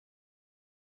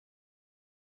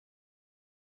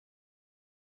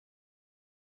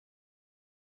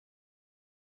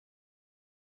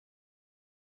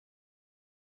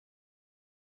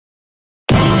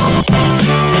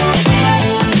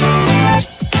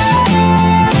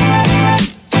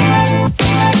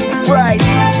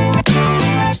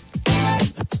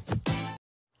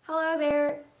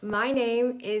My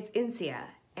name is Insia,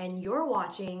 and you're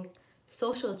watching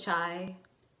Social Chai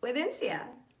with Insia.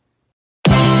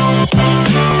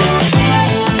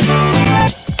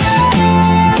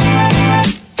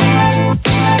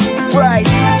 Right.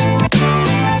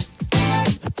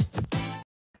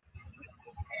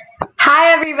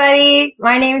 Hi, everybody.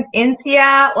 My name is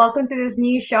Insia. Welcome to this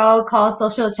new show called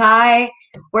Social Chai.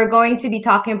 We're going to be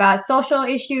talking about social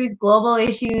issues, global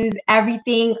issues,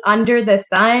 everything under the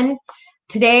sun.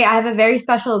 Today, I have a very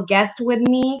special guest with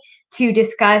me to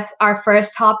discuss our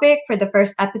first topic for the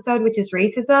first episode, which is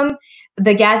racism.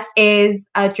 The guest is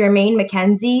Jermaine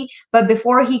McKenzie. But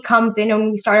before he comes in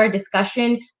and we start our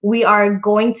discussion, we are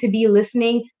going to be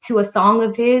listening to a song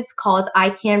of his called I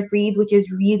Can't Breathe, which is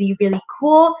really, really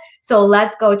cool. So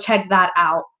let's go check that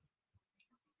out.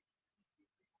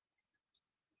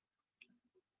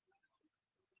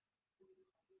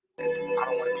 I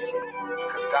don't want to be here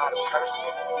because God has cursed me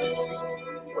to see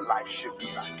what life should be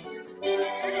like.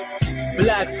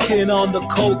 Black skin on the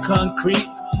cold concrete.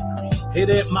 It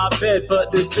ain't my bed,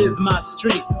 but this is my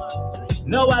street.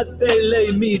 Now as they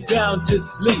lay me down to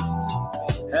sleep,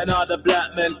 and other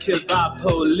black men killed by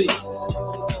police.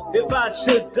 If I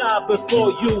should die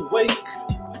before you wake,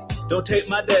 don't take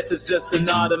my death as just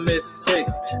another mistake.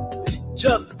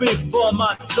 Just before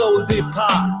my soul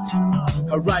depart,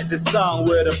 I write this song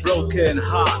with a broken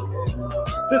heart.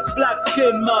 This black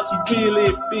skin must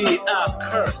really be a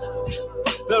curse.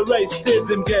 The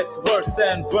racism gets worse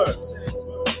and worse.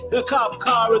 The cop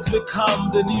car has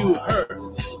become the new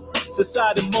hearse.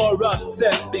 Society more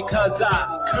upset because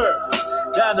I curse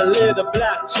than a little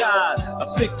black child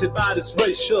afflicted by this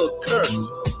racial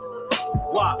curse.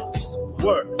 What's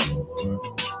worse?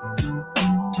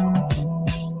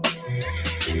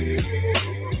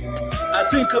 I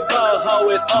think about how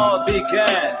it all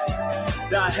began,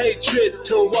 the hatred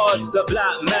towards the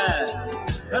black man,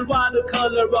 and why the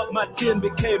color of my skin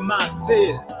became my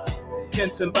sin. Can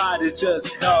somebody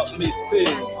just help me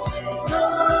sing?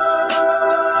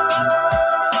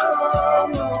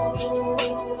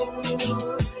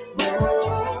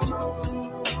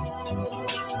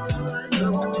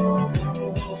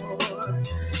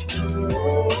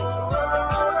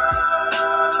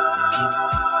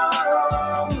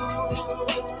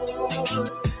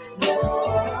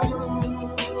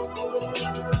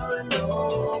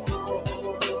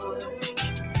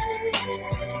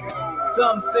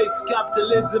 Some say it's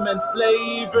capitalism and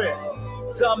slavery.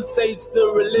 Some say it's the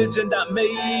religion that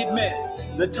made me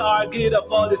the target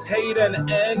of all this hate and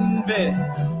envy.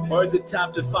 Or is it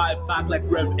time to fight back like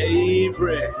Rev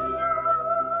Avery?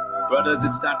 Brothers,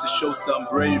 it's time to show some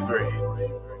bravery.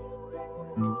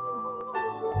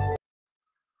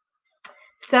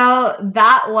 So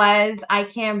that was I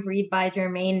Can't Breathe by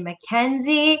Jermaine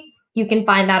McKenzie. You can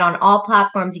find that on all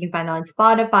platforms. You can find that on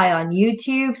Spotify, on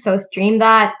YouTube. So stream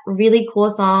that. Really cool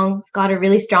song. It's got a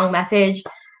really strong message.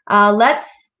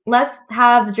 Let's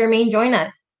have Jermaine join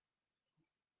us.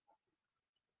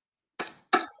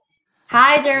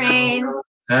 Hi, Jermaine.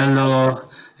 Hello,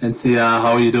 Insia.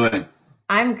 How are you doing?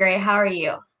 I'm great. How are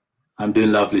you? I'm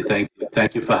doing lovely. Thank you.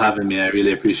 Thank you for having me. I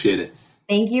really appreciate it.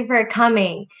 Thank you for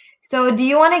coming. So do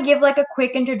you want to give like a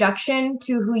quick introduction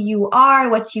to who you are,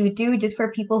 what you do, just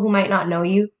for people who might not know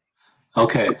you?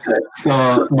 Okay,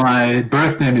 so my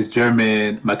birth name is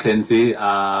Jermaine McKenzie.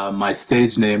 My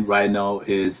stage name right now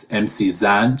is MC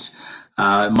Zanj.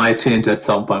 It might change at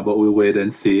some point, but we'll wait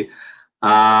and see.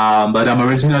 But I'm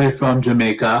originally from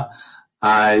Jamaica.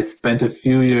 I spent a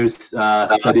few years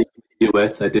studying in the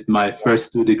US. I did my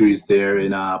first 2 degrees there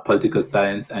in political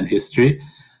science and history.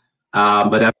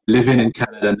 But I'm living in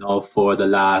Canada now for the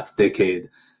last decade.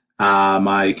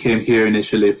 I came here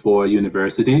initially for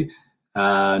university,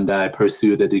 and I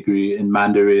pursued a degree in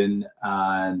Mandarin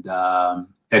and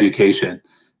education.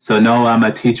 So now I'm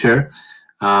a teacher,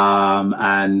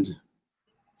 and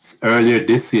earlier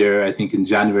this year, I think in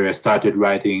January, I started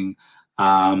writing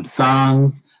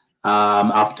songs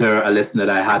after a lesson that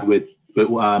I had with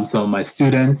some of my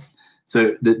students.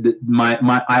 So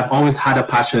I've always had a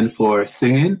passion for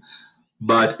singing,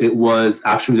 but it was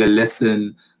actually a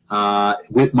lesson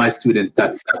with my students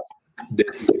that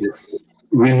this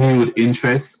renewed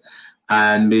interest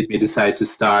and made me decide to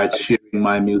start sharing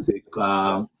my music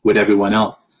with everyone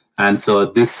else. And so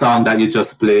this song that you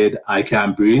just played, I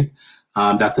Can't Breathe,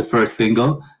 that's the first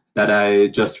single that I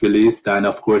just released. And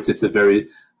of course, it's a very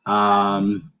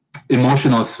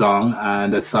emotional song,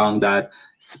 and a song that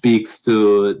speaks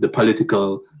to the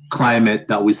political climate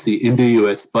that we see in the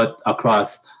US, but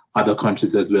across other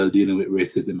countries as well, dealing with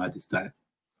racism at this time.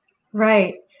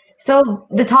 Right. So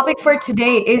the topic for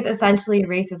today is essentially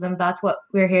racism. That's what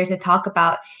we're here to talk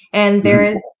about. And there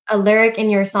is a lyric in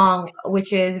your song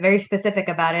which is very specific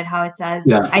about it, how it says,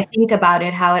 Yeah. I think about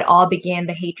it, how it all began,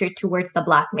 the hatred towards the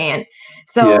black man.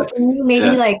 So Yes. can you maybe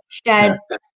Yeah. like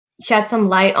shed some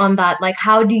light on that? Like,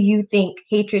 how do you think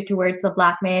hatred towards the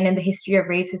black man and the history of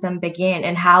racism began,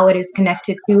 and how it is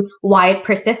connected to why it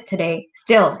persists today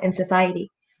still in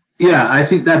society? Yeah, I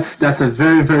think that's a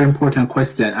very, very important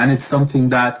question, and it's something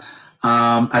that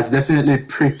has definitely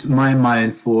pricked my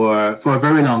mind for a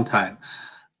very long time.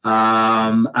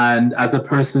 And as a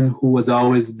person who has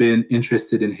always been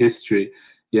interested in history,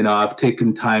 you know, I've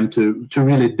taken time to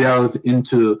really delve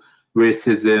into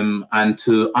racism and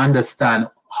to understand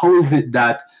how is it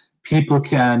that people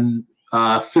can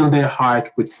fill their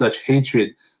heart with such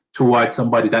hatred towards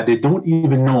somebody that they don't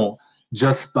even know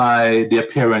just by the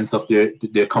appearance of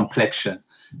their complexion.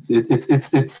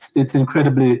 It's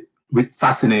incredibly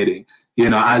fascinating, you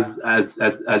know,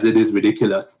 as it is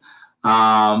ridiculous.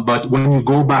 But when you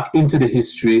go back into the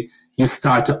history, you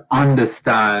start to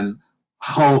understand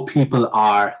how people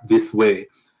are this way.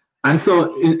 And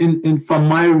so in from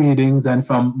my readings and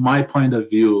from my point of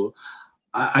view,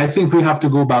 I think we have to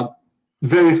go back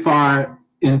very far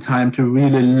in time to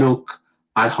really look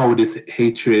at how this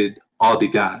hatred all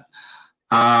began.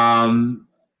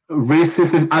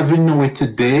 Racism as we know it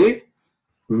today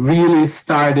really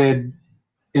started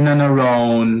in and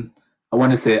around, I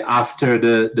want to say, after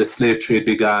the slave trade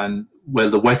began. Well,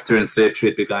 the Western slave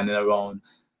trade began in around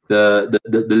the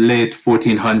late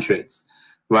 1400s,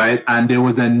 right? And there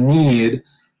was a need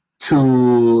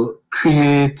to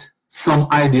create some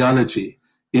ideology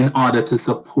in order to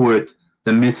support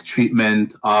the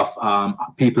mistreatment of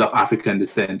people of African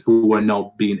descent who were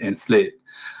now being enslaved.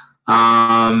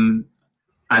 And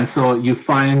so you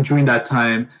find during that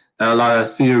time that a lot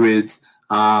of theories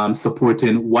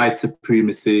supporting white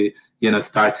supremacy, you know,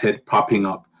 started popping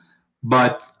up.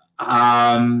 But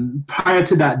prior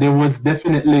to that, there was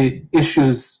definitely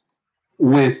issues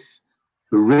with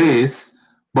race,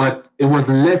 but it was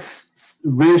less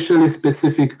racially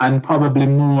specific and probably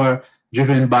more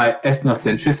driven by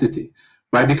ethnocentricity,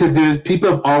 right? Because people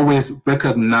have always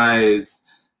recognized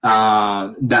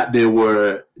that there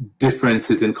were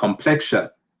differences in complexion,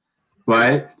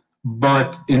 right?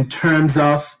 But in terms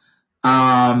of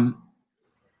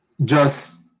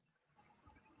just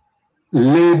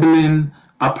labeling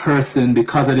a person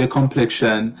because of their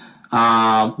complexion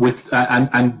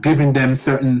and giving them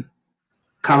certain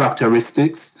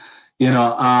characteristics, you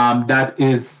know, that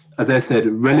is, as I said,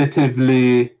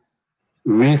 relatively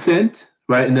recent,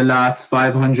 right, in the last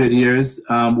 500 years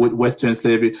with Western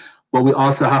slavery. But we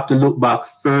also have to look back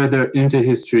further into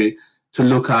history to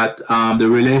look at the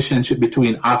relationship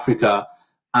between Africa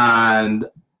and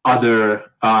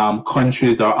other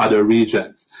countries or other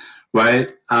regions,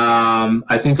 right?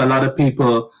 I think a lot of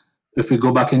people, if we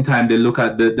go back in time, they look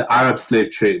at the Arab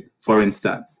slave trade, for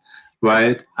instance,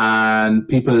 right? And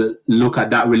people look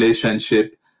at that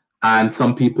relationship, and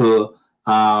some people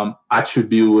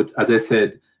attribute, as I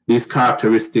said, these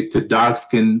characteristics to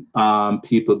dark-skinned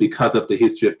people because of the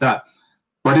history of that.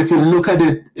 But if you look at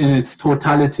it in its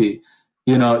totality,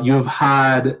 you know, you've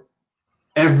had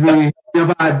slavery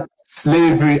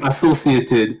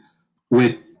associated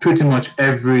with pretty much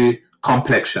every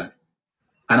complexion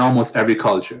and almost every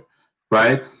culture,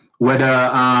 right? Whether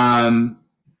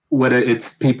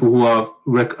it's people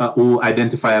who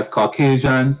identify as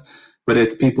Caucasians, whether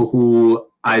it's people who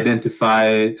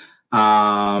identify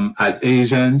as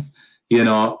Asians, you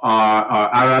know,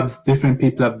 or Arabs, different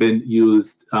people have been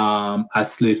used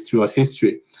as slaves throughout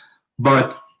history.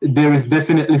 But there is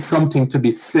definitely something to be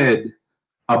said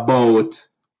about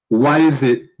why is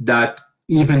it that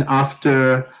even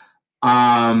after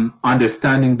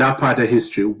understanding that part of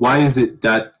history, why is it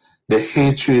that the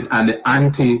hatred and the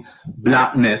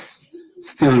anti-blackness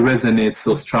still resonates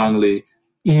so strongly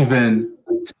even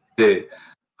today?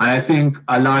 And I think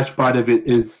a large part of it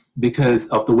is because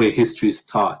of the way history is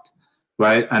taught,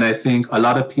 right? And I think a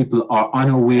lot of people are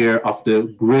unaware of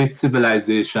the great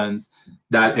civilizations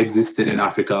that existed in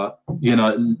Africa, you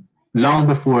know, long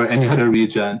before any other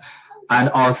region, and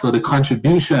also the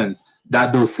contributions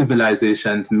that those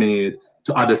civilizations made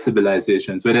to other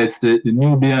civilizations, whether it's the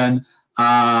Nubian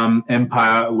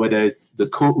Empire, whether it's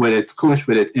Kush,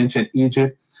 whether it's ancient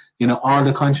Egypt, you know, all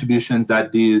the contributions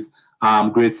that these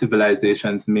great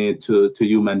civilizations made to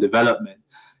human development.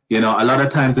 You know, a lot of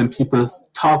times when people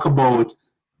talk about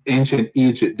ancient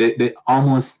Egypt, they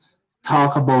almost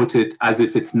talk about it as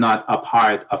if it's not a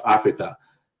part of Africa.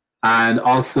 And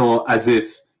also as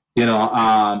if, you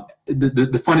know,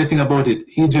 the funny thing about it,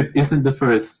 Egypt isn't the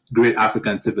first great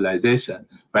African civilization,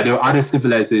 right? There are other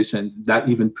civilizations that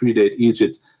even predate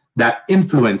Egypt that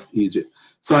influenced Egypt.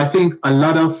 So I think a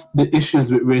lot of the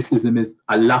issues with racism is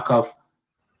a lack of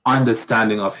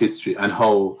understanding of history and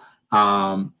how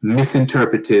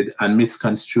misinterpreted and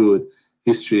misconstrued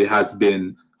history has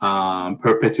been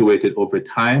perpetuated over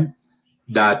time.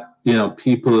 That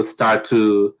people start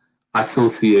to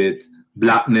associate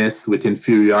blackness with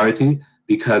inferiority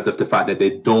because of the fact that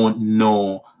they don't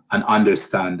know and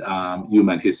understand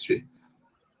human history.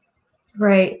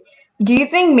 Right. Do you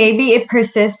think maybe it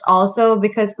persists also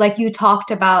because, like you talked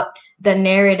about the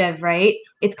narrative, right?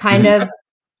 It's kind of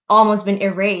almost been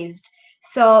erased.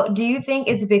 So do you think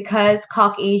it's because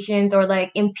Caucasians or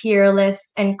like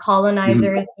imperialists and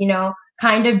colonizers,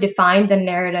 kind of defined the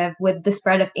narrative with the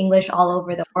spread of English all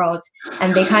over the world,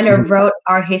 and they kind of wrote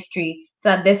our history? So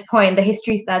at this point, the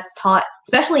history that's taught,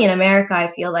 especially in America, I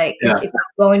feel like if you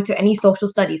go into any social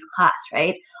studies class,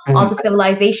 right? All the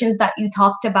civilizations that you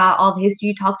talked about, all the history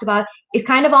you talked about is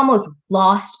kind of almost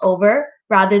glossed over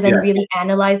rather than really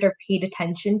analyzed or paid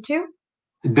attention to.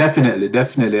 Definitely.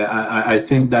 I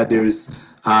think that there's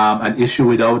an issue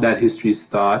with how that history is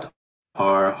taught,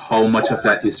 or how much of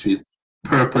that history is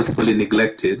purposefully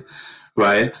neglected,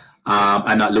 right?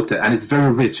 And not looked at. And it's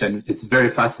very rich and it's very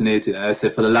fascinating. And I say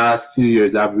for the last few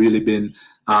years, I've really been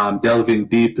delving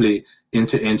deeply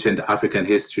into ancient African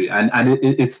history. And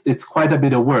it's quite a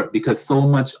bit of work because so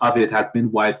much of it has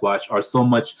been whitewashed, or so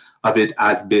much of it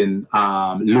has been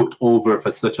looked over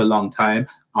for such a long time,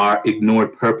 or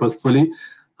ignored purposefully,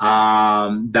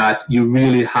 that you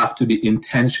really have to be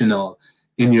intentional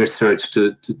in your search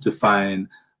to find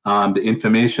the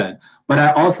information. But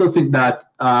I also think that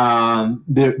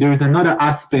there is another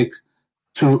aspect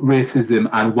to racism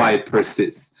and why it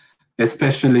persists,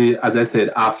 especially, as I said,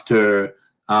 after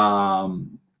the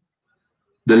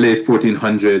late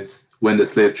 1400s, when the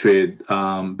slave trade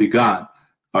began,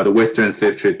 or the Western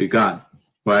slave trade began,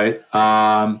 right?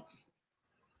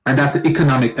 And that's the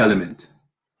economic element,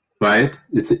 right?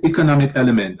 It's the economic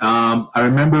element. I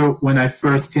remember when I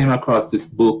first came across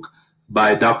this book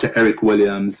by Dr. Eric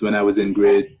Williams when I was in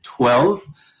grade 12.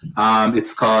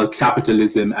 It's called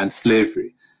Capitalism and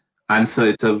Slavery. And so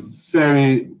it's a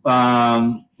very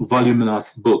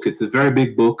voluminous book. It's a very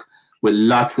big book with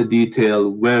lots of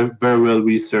detail, very, very well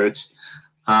researched.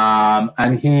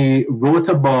 And he wrote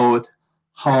about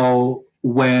how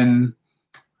when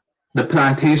the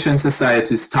plantation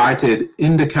society started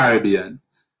in the Caribbean,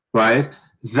 right,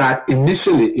 that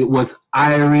initially it was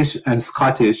Irish and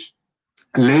Scottish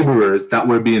laborers that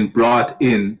were being brought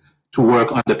in to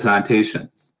work on the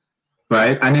plantations,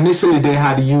 right? And initially they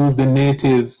had used the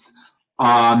native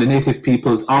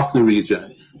peoples of the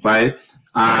region, right?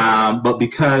 But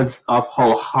because of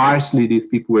how harshly these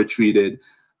people were treated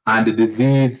and the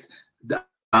diseases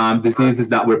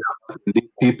that were these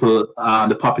people,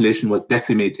 the population was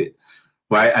decimated,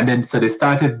 right? And then so they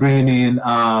started bringing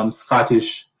in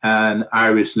Scottish and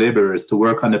Irish laborers to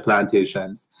work on the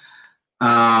plantations.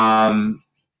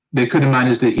 They couldn't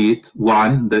manage the heat.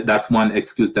 That's one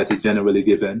excuse that is generally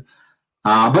given.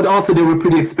 But also they were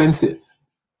pretty expensive,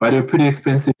 right? They were pretty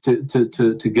expensive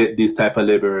to get these type of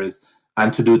laborers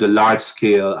and to do the large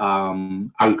scale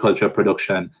agricultural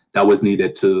production that was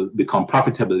needed to become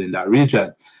profitable in that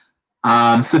region.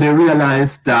 So they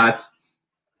realized that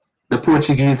the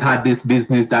Portuguese had this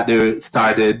business that they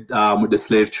started with the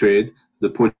slave trade. The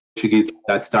Portuguese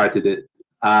that started it.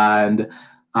 And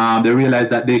they realized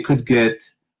that they could get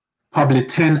probably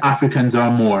 10 Africans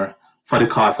or more for the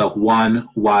cost of one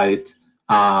white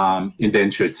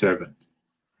indentured servant,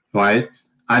 right?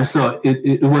 And so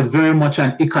it was very much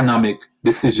an economic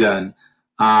decision.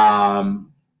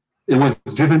 It was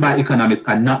driven by economics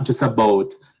and not just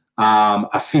about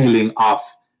a feeling of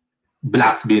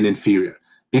blacks being inferior.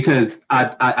 Because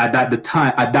at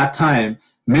that time,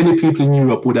 many people in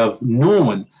Europe would have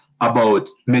known about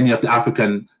many of the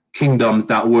African kingdoms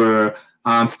that were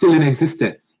still in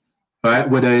existence, right?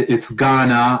 Whether it's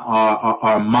Ghana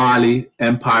or Mali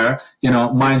Empire,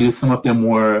 mind you, some of them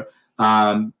were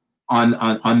on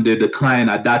the decline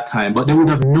at that time, but they would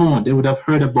have known, they would have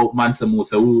heard about Mansa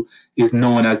Musa, who is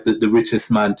known as the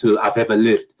richest man to have ever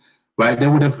lived, right? They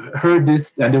would have heard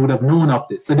this and they would have known of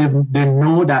this. So they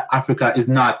know that Africa is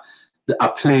not a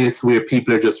place where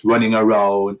people are just running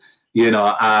around,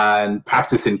 and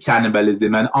practicing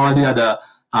cannibalism and all the other,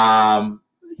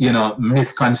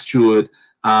 misconstrued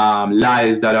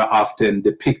lies that are often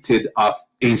depicted of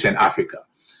ancient Africa,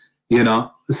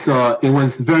 So it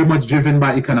was very much driven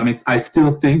by economics. I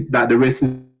still think that the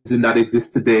racism that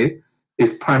exists today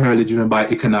is primarily driven by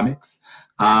economics.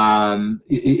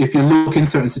 If you look in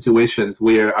certain situations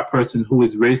where a person who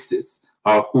is racist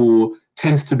or who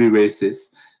tends to be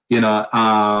racist,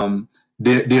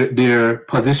 their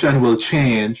position will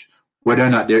change whether or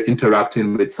not they're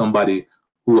interacting with somebody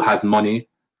who has money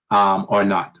or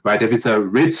not, right? If it's a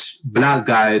rich Black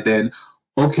guy, then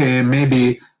okay,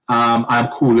 maybe I'm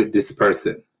cool with this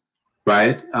person,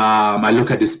 right? I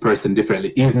look at this person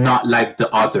differently. He's not like the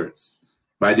others,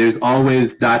 right? There's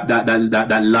always that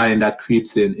line that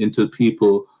creeps into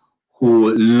people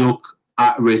who look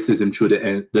at racism through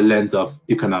the lens of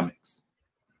economics.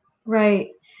 Right.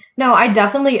 No, I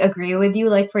definitely agree with you.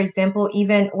 Like, for example,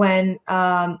 even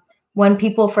when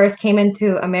people first came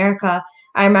into America,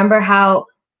 I remember how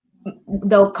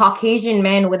the Caucasian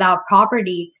man without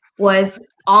property was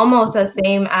almost the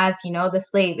same as, you know, the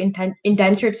slave.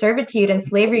 Indentured servitude and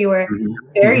slavery were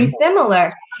very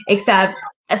similar, except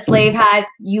a slave had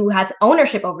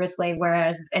ownership over a slave,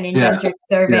 whereas an indentured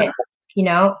servant, you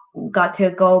know, got to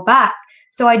go back.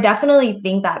 So I definitely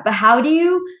think that. But how do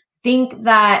you think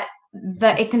that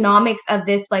the economics of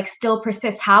this like still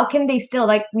persist? How can they still,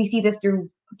 like, we see this through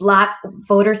Black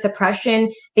voter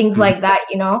suppression, things like that,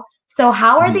 you know? So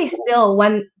how are they still,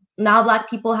 when now Black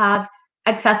people have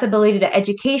accessibility to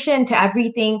education, to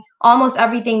everything, almost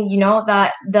everything, you know,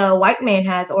 that the white man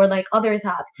has or like others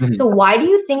have? So why do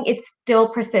you think it still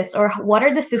persists, or what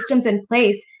are the systems in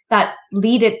place that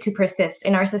lead it to persist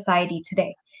in our society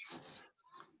today?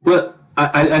 Well,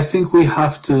 I think we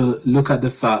have to look at the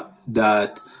fact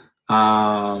that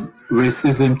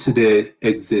racism today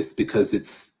exists because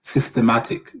it's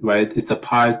systematic, right? It's a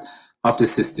part of the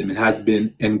system. It has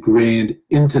been ingrained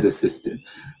into the system,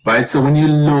 right? So when you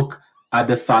look at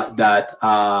the fact that,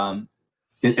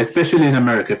 especially in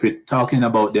America, if we're talking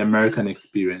about the American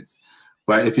experience,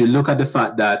 right? If you look at the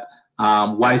fact that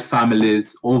white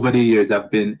families over the years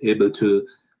have been able to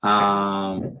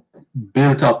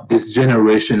build up this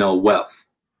generational wealth,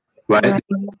 right?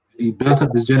 He built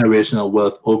up this generational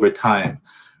wealth over time,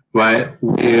 right?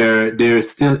 Where they're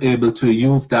still able to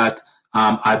use that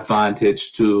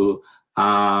advantage to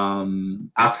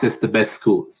access the best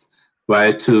schools,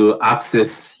 right? To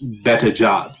access better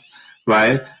jobs,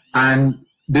 right? And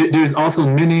there's also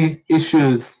many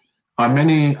issues or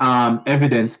many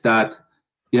evidence that,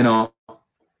 you know,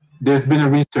 there's been a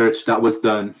research that was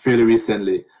done fairly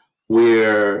recently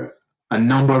where a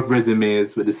number of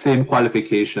resumes with the same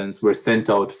qualifications were sent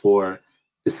out for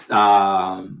this,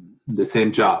 the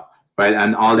same job, right?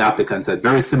 And all the applicants had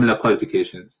very similar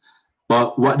qualifications.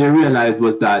 But what they realized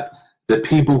was that the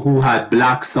people who had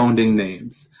Black sounding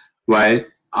names, right,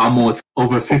 almost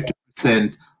over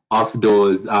 50% of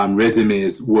those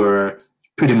resumes were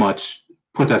pretty much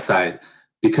put aside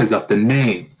because of the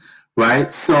name, right?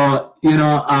 So, you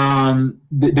know,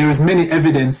 there is many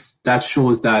evidence that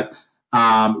shows that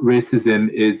racism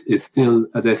is still,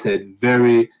 as I said,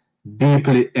 very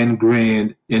deeply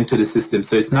ingrained into the system.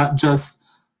 So it's not just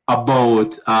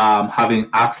about having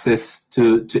access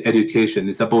to education.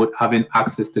 It's about having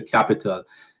access to capital.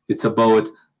 It's about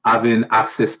having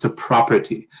access to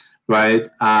property, right?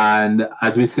 And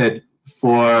as we said,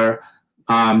 for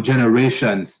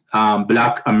generations,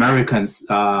 Black Americans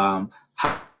have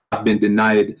been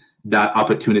denied that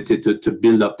opportunity to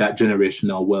build up that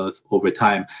generational wealth over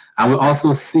time. And we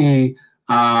also see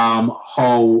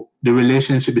how the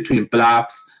relationship between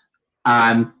Blacks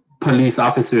and police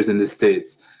officers in the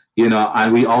States, you know,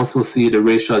 and we also see the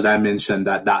racial dimension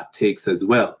that takes as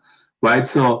well, right?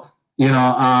 So, you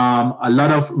know, a lot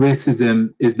of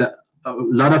racism is that a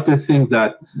lot of the things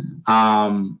that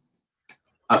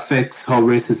affects how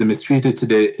racism is treated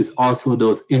today is also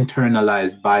those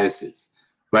internalized biases,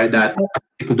 right? That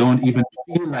people don't even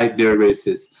feel like they're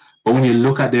racist, but when you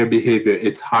look at their behavior,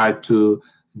 it's hard to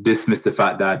dismiss the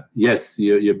fact that yes,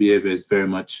 your behavior is very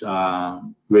much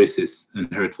racist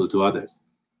and hurtful to others.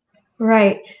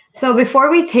 Right. So before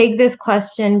we take this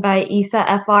question by Isa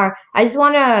FR, I just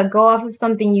want to go off of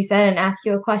something you said and ask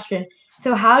you a question.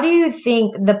 So how do you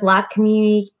think the Black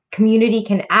community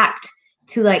can act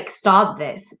to like stop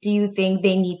this? Do you think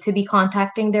they need to be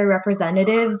contacting their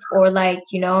representatives, or like,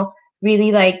 you know,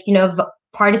 really like, you know,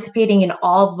 participating in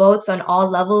all votes on all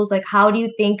levels? Like, how do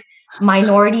you think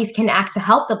minorities can act to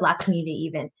help the Black community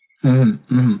even?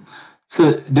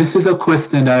 So this is a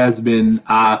question that has been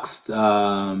asked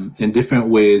in different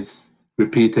ways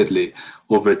repeatedly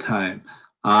over time.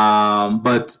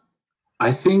 But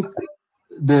I think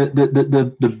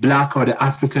the Black or the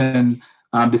African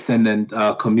descendant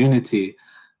community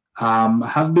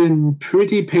have been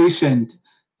pretty patient,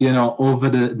 you know, over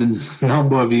the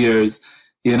number of years,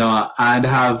 you know, and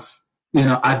have, you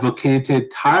know, advocated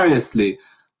tirelessly,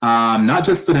 not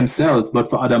just for themselves, but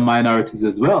for other minorities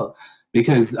as well.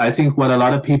 Because I think what a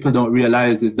lot of people don't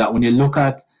realize is that when you look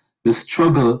at the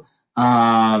struggle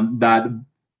that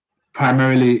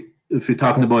primarily, if you're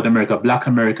talking about America, Black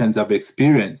Americans have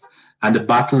experienced and the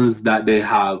battles that they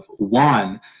have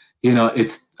won,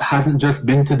 it hasn't just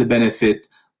been to the benefit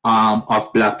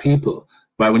of Black people.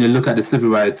 Right? When you look at the Civil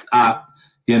Rights Act,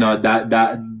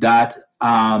 that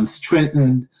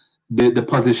strengthened the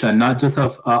position not just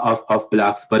of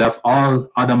Blacks but of all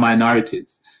other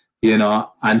minorities.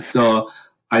 And so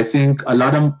I think a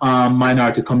lot of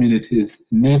minority communities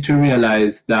need to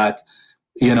realize that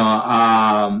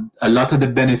a lot of the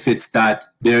benefits that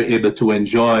they're able to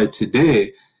enjoy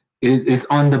today is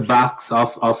on the backs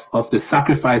of the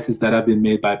sacrifices that have been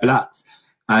made by Blacks,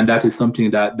 and that is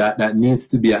something that needs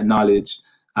to be acknowledged,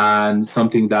 and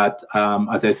something that,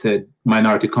 as I said,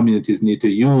 minority communities need to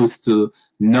use to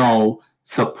now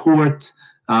support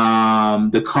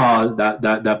the call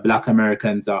that Black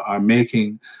Americans are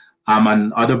making,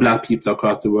 and other Black people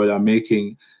across the world are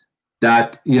making,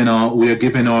 that we are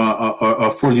given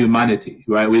our full humanity,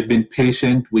 right? We've been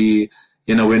patient. We're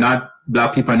not,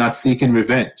 Black people are not seeking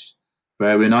revenge,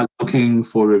 right? We're not looking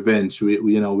for revenge.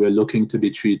 We're looking to be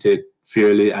treated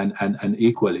fairly and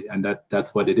equally, and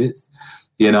that's what it is,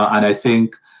 And I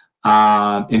think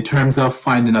in terms of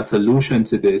finding a solution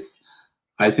to this,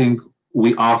 I think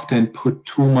we often put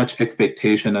too much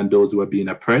expectation on those who are being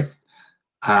oppressed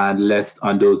and less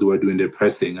on those who are doing the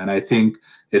oppressing. And I think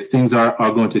if things are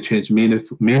going to change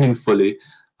meaningfully,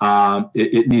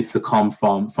 it needs to come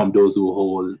from those who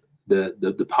hold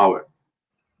the power.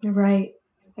 Right.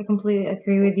 I completely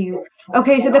agree with you.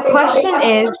 Okay, so the question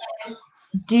is,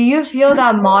 do you feel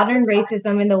that modern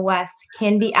racism in the West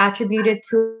can be attributed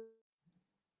to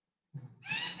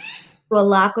a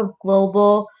lack of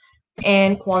global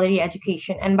and quality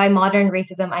education? And by modern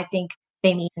racism, I think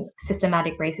they mean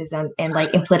systematic racism and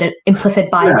like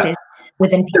implicit biases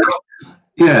within people.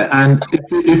 Yeah, and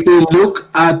if they look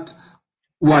at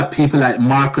what people like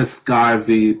Marcus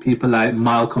Garvey, people like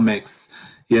Malcolm X,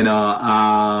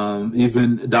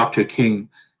 even Dr. King,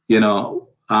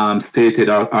 stated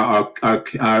or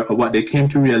what they came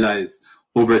to realize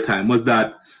over time was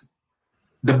that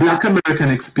the Black American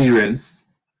experience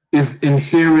is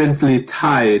inherently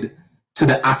tied to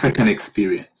the African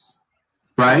experience,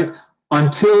 right?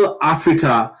 Until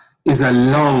Africa is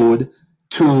allowed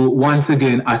to once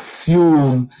again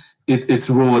assume its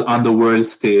role on the world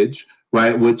stage,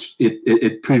 right, which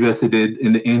it previously did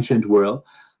in the ancient world,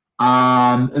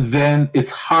 then it's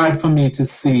hard for me to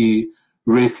see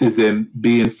racism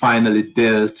being finally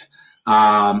dealt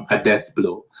a death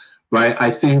blow, right?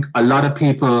 I think a lot of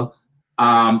people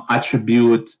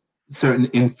attribute certain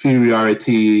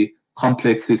inferiority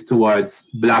complexes towards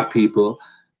Black people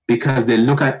because they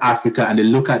look at Africa and they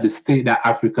look at the state that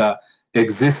Africa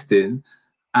exists in,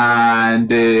 and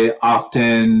they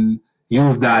often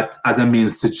use that as a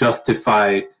means to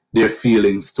justify their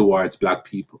feelings towards Black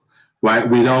people, right?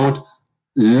 Without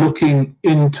looking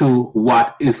into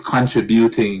what is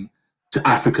contributing to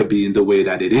Africa being the way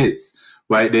that it is,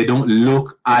 right? They don't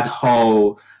look at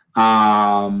how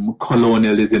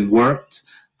colonialism worked,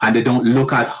 and they don't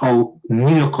look at how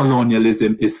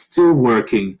neocolonialism is still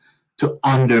working to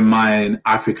undermine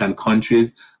African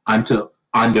countries and to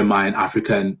undermine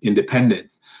African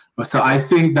independence. So I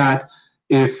think that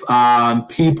if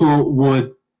people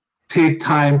would take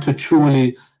time to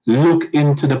truly look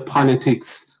into the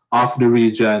politics of the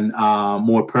region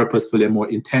more purposefully, more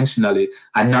intentionally,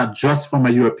 and not just from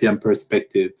a European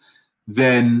perspective,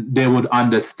 then they would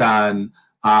understand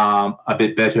a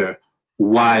bit better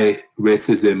why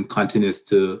racism continues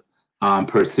to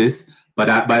persist. But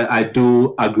I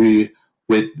do agree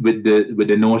with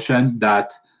the notion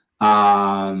that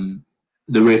the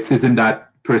racism that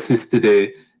persists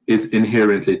today is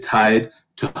inherently tied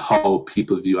to how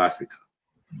people view Africa.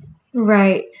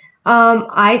 Right.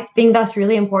 I think that's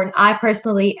really important. I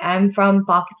personally am from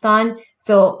Pakistan,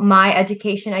 so my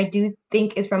education, I do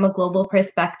think, is from a global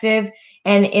perspective.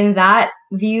 And in that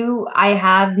view, I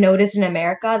have noticed in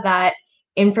America that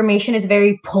information is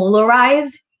very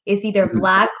polarized. It's either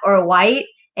Black or white,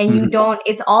 and you don't,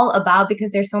 it's all about, because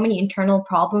there's so many internal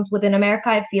problems within America,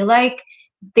 I feel like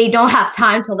they don't have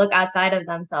time to look outside of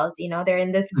themselves. They're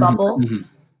in this bubble.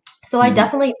 So I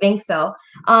definitely think so.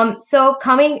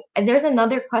 There's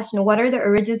another question. What are the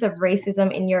origins of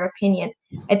racism in your opinion?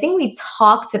 I think we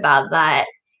talked about that.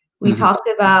 We talked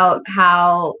about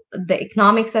how the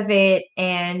economics of it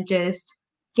and just,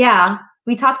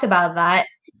 we talked about that.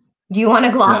 Do you want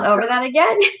to gloss over that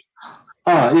again?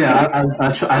 Oh, yeah,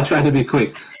 I'll try to be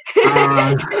quick.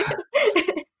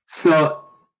 So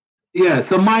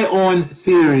my own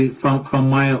theory from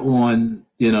my own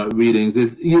readings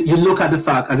is you look at the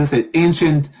fact, as I said,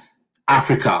 ancient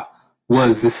Africa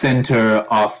was the center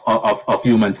of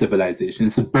human civilization.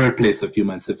 It's the birthplace of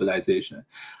human civilization,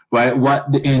 right? What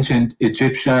the ancient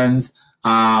Egyptians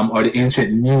or the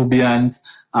ancient Nubians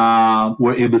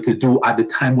were able to do at the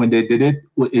time when they did it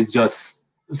is just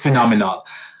phenomenal.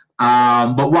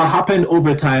 But what happened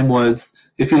over time was,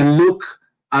 if you look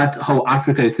at how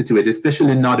Africa is situated,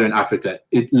 especially in Northern Africa,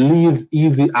 it leaves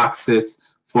easy access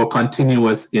for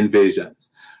continuous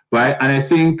invasions, right? And I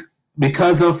think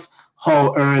because of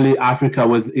how early Africa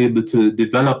was able to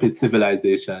develop its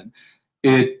civilization,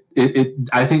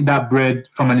 I think that bred,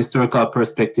 from an historical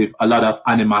perspective, a lot of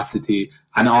animosity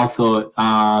and also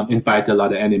invited a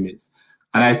lot of enemies.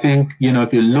 And I think,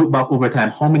 if you look back over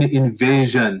time, how many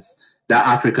invasions that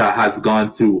Africa has gone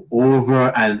through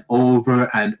over and over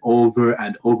and over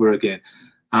and over again.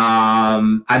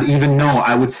 And even now,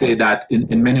 I would say that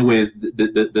in many ways,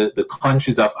 the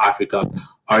countries of Africa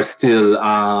are still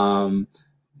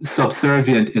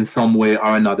subservient in some way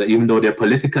or another, even though they're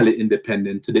politically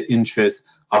independent, to the interests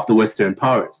of the Western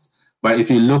powers. But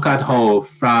if you look at how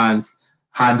France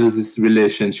handles its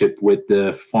relationship with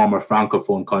the former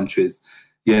Francophone countries,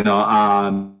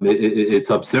 it's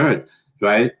absurd,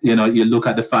 right? You look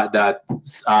at the fact that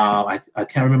I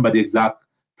can't remember the exact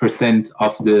percent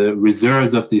of the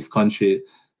reserves of this country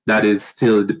that is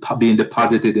still being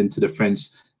deposited into the French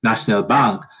National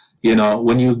Bank.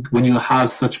 When you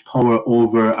have such power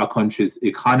over a country's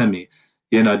economy,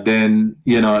 then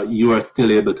you are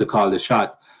still able to call the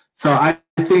shots. So I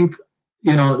think,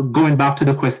 going back to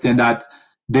the question, that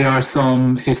there are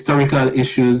some historical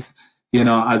issues,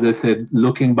 as I said,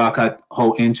 looking back at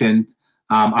how ancient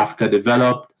Africa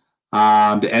developed,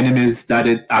 the enemies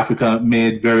that Africa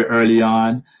made very early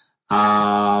on,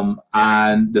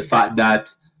 and the fact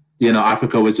that,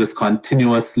 Africa was just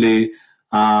continuously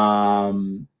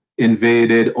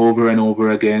invaded over and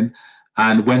over again.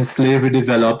 And when slavery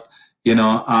developed,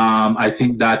 I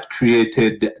think that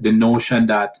created the notion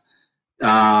that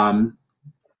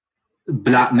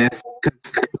blackness,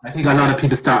 because I think a lot of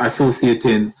people start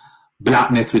associating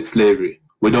blackness with slavery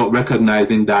without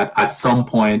recognizing that at some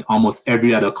point, almost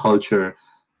every other culture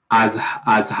has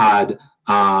had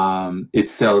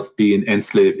itself being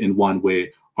enslaved in one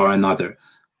way or another.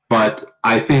 But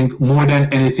I think more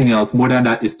than anything else, more than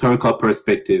that historical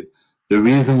perspective, the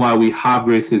reason why we have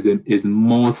racism is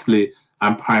mostly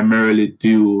and primarily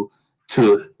due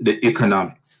to the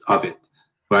economics of it,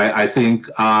 right? I think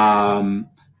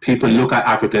people look at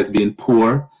Africa as being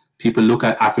poor. People look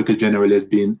at Africa generally as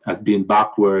being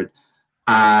backward.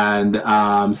 And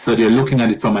so they're looking at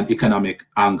it from an economic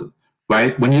angle,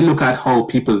 right? When you look at how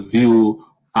people view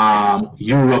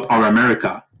Europe or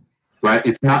America, right?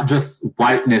 It's not just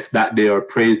whiteness that they are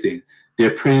praising.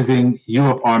 They're praising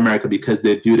Europe or America because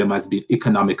they view them as being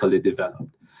economically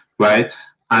developed, right?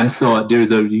 And so there's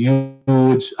a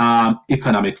huge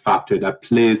economic factor that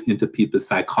plays into people's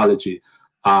psychology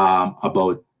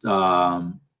about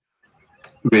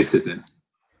racism.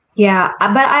 Yeah,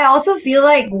 but I also feel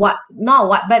like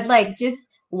just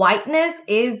whiteness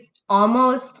is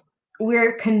almost,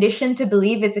 we're conditioned to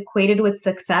believe it's equated with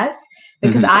success.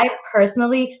 Because I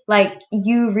personally, like,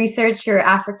 you research your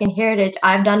African heritage,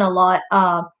 I've done a lot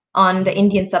on the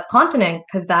Indian subcontinent,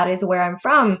 because that is where I'm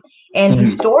from. And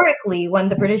historically, when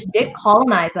the British did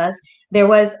colonize us, there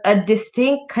was a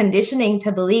distinct conditioning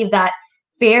to believe that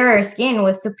fairer skin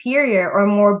was superior or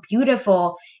more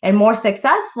beautiful and more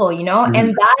successful,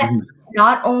 and that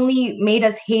not only made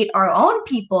us hate our own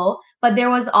people, but there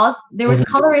was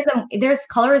colorism. There's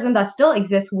colorism that still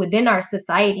exists within our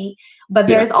society, but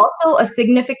there's also a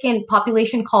significant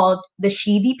population called the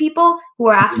Shidi people, who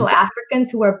are actual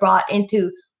Africans who were brought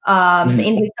into the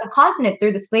Indian subcontinent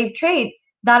through the slave trade,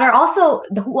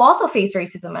 who also face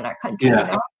racism in our country.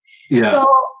 So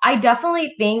I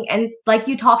definitely think, and like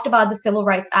you talked about the Civil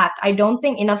Rights Act, I don't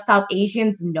think enough South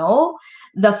Asians know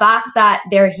the fact that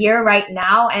they're here right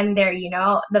now, and they're,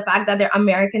 the fact that they're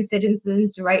American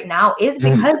citizens right now is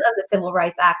because of the Civil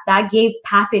Rights Act that gave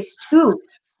passage to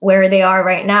where they are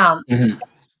right now.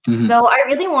 So I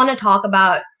really want to talk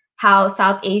about how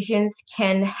South Asians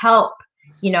can help,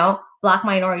 Black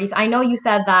minorities. I know you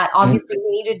said that obviously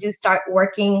we need to start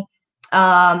working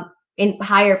in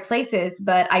higher places,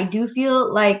 but I do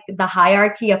feel like the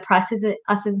hierarchy oppresses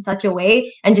us in such a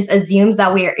way and just assumes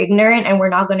that we are ignorant and we're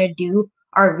not going to do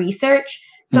our research.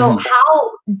 So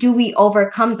how do we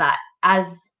overcome that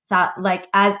as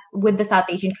with the South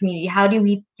Asian community? How do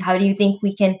you think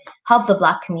we can help the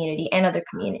Black community and other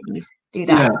communities through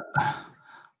that? Yeah.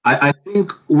 I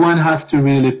think one has to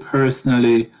really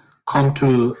personally come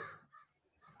to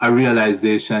a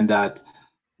realization that,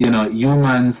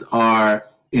 humans are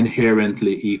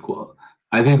inherently equal.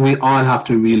 I think we all have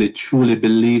to really truly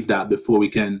believe that before we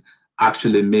can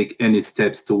actually make any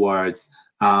steps towards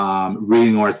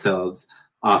ridding ourselves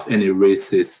of any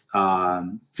racist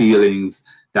feelings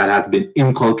that has been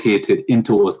inculcated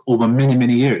into us over many,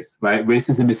 many years, right?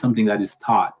 Racism is something that is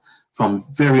taught from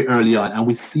very early on, and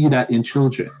we see that in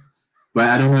children, right?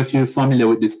 I don't know if you're familiar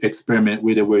with this experiment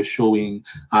where they were showing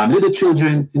little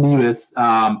children in the US,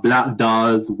 black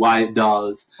dolls, white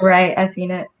dolls. Right, I've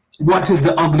seen it. What is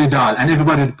the ugly doll? And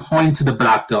everybody would point to the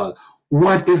black doll.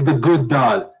 What is the good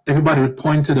doll? Everybody would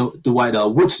point to the white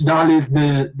doll. Which doll is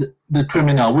the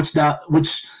criminal? Which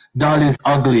doll is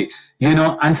ugly? You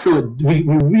know, and so we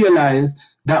realize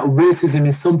that racism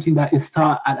is something that is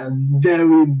taught at a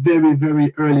very, very,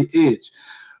 very early age,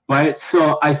 right?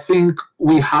 So I think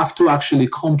we have to actually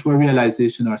come to a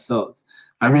realization ourselves.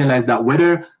 I realize that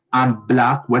whether I'm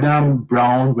black, whether I'm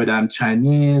brown, whether I'm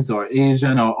Chinese or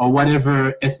Asian or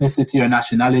whatever ethnicity or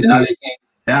nationality,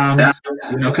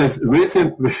 you know, because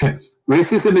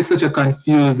racism is such a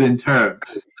confusing term,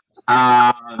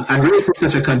 and race is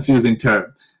such a confusing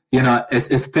term. You know,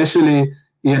 especially,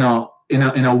 you know, in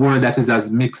a world that is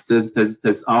as mixed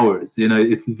as ours. You know,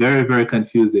 it's very, very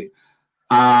confusing.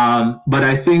 But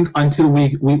I think until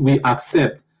we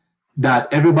accept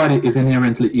that everybody is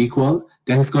inherently equal,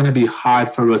 then it's going to be hard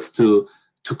for us to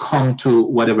come to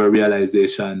whatever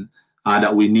realization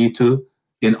that we need to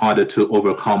in order to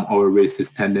overcome our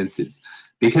racist tendencies.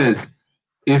 Because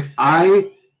if I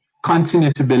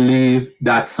continue to believe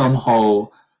that somehow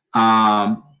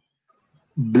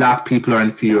black people are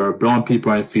inferior, brown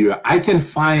people are inferior, I can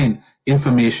find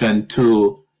information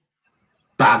to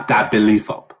back that belief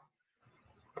up,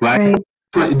 right?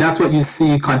 So that's what you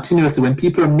see continuously when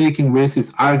people are making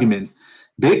racist arguments.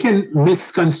 They can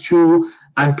misconstrue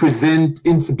and present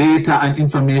data and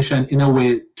information in a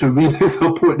way to really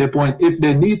support their point if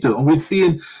they need to. And we've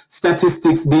seen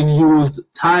statistics being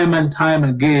used time and time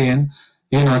again,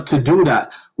 you know, to do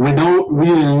that without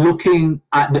really looking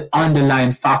at the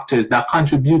underlying factors that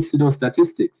contributes to those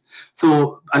statistics.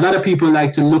 So a lot of people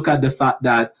like to look at the fact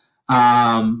that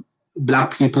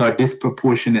black people are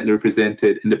disproportionately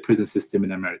represented in the prison system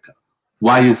in America.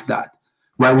 Why is that?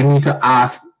 Well, we need to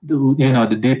ask, you know,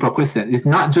 the deeper question. It's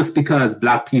not just because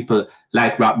black people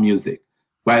like rap music,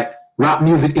 right? Rap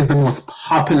music is the most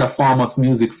popular form of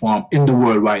music form in the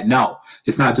world right now.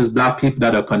 It's not just black people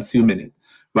that are consuming it,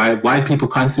 right? White people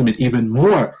consume it even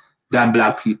more than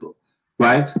black people,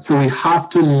 right? So we have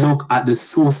to look at the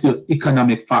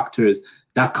socioeconomic factors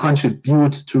that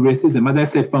contribute to racism. As I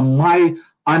said, from my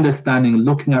understanding,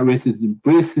 looking at racism,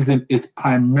 racism is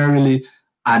primarily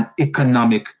an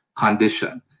economic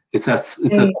condition. It's a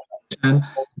condition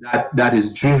that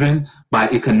is driven by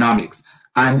economics.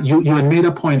 And you had made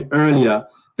a point earlier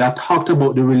that talked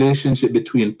about the relationship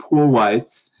between poor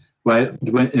whites, right,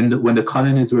 when the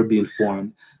colonies were being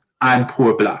formed, and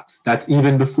poor blacks. That's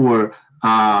even before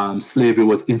slavery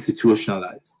was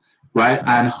institutionalized, right?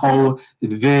 And how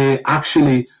they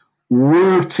actually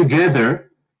work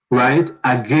together, right,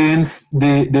 against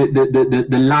the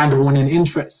landowning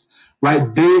interests,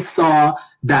 right? They saw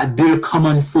that their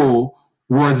common foe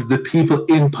was the people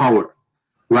in power,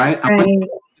 right? And when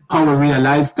power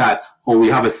realized that, oh, we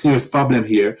have a serious problem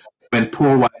here when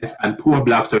poor whites and poor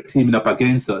blacks are teaming up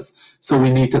against us, so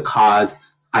we need to cause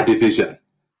a division,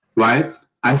 right?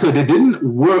 And so they didn't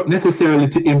work necessarily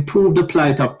to improve the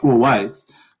plight of poor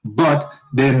whites, but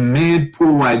they made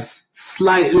poor whites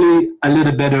slightly a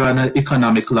little better on an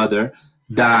economic ladder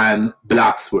than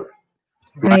blacks were,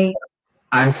 right?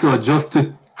 And so just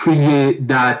to create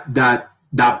that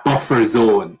buffer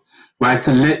zone, right,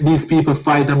 to let these people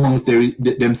fight amongst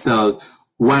themselves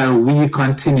while we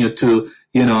continue to,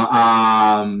 you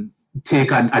know,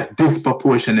 take a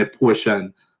disproportionate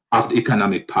portion of the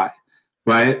economic pie,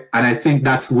 right? And I think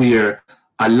that's where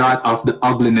a lot of the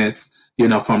ugliness, you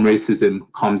know, from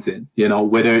racism comes in, you know,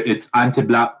 whether it's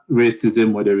anti-black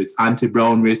racism, whether it's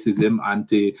anti-brown racism,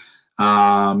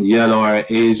 anti-yellow or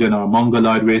Asian or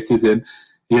Mongoloid racism,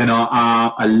 you know,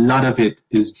 a lot of it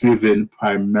is driven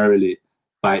primarily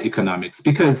by economics.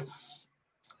 Because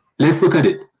let's look at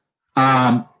it.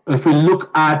 If we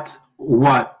look at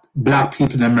what black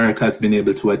people in America has been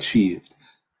able to achieve,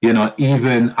 you know,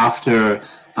 even after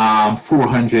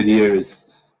 400 years,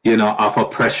 you know, of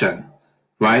oppression,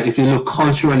 right? If you look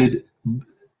culturally,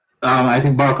 I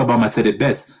think Barack Obama said it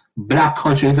best, black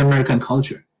culture is American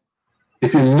culture.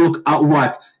 If you look at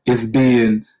what is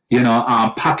being, you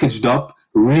know, packaged up,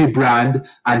 rebrand,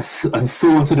 and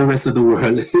sold to the rest of the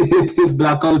world, it is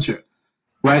black culture,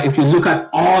 right? If you look at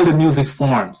all the music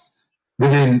forms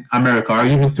within America or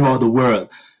even throughout the world,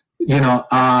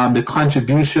 the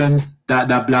contributions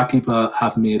that Black people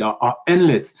have made are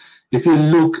endless. If you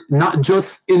look not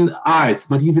just in arts,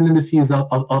 but even in the fields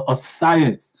of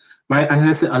science, right? And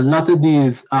as I said, a lot of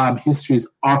these histories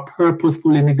are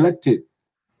purposefully neglected,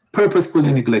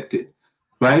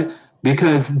 right?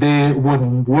 Because they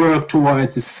would work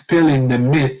towards dispelling the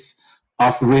myth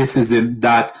of racism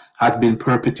that has been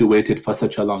perpetuated for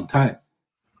such a long time.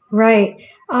 Right.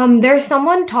 There's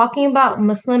someone talking about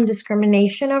Muslim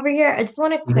discrimination over here. I just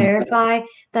want to clarify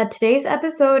that today's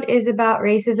episode is about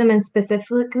racism and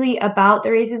specifically about the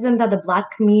racism that the Black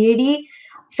community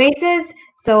faces.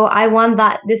 So I want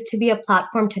this to be a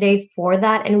platform today for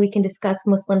that, and we can discuss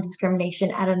Muslim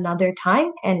discrimination at another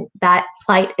time, and that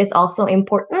plight is also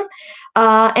important.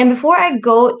 And before I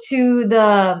go to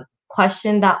the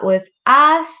question that was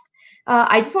asked,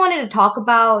 I just wanted to talk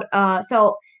about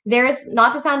there's,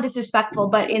 not to sound disrespectful,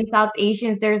 but in South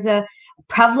Asians, there's a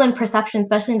prevalent perception,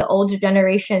 especially in the older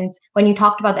generations, when you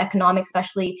talked about the economics,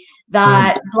 especially,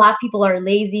 that Black people are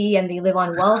lazy and they live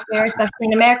on welfare, especially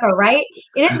in America, right?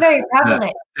 It is very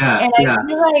prevalent. And I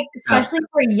feel like, especially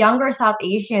for younger South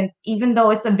Asians, even though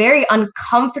it's a very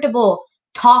uncomfortable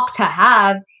talk to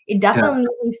have, it definitely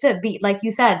needs to be, like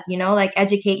you said, like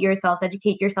educate yourself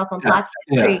on Black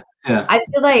history. I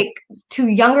feel like to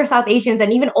younger South Asians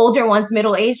and even older ones,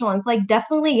 middle-aged ones, like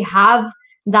definitely have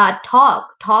that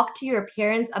talk to your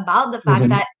parents about the fact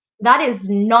that that is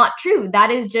not true. That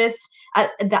is just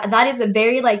that is a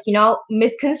very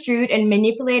misconstrued and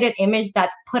manipulated image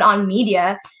that's put on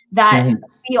media, that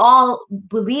we all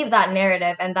believe that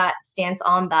narrative and that stands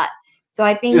on that. So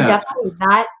I think definitely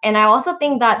that. And I also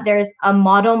think that there's a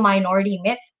model minority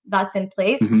myth that's in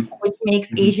place, which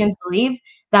makes Asians believe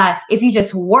that if you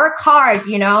just work hard,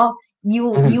 you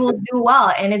will do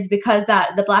well. And it's because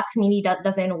that the Black community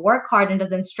doesn't work hard and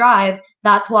doesn't strive.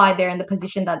 That's why they're in the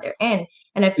position that they're in.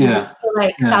 And I feel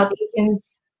like South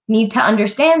Asians need to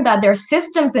understand that there are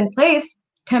systems in place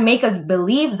to make us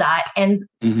believe that. And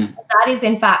that is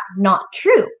in fact not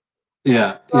true.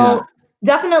 So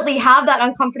definitely have that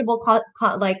uncomfortable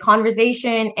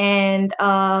conversation and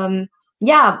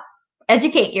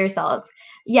educate yourselves.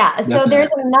 So there's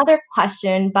another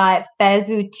question by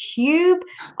Fezu Tube.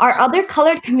 Are other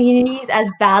colored communities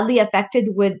as badly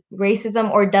affected with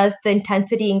racism, or does the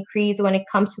intensity increase when it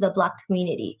comes to the Black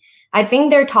community? I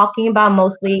think they're talking about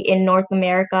mostly in North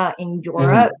America, in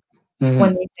Europe,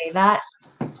 when they say that.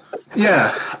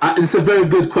 It's a very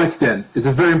good question. It's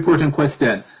a very important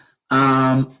question.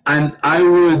 And I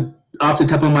would, off the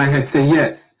top of my head, say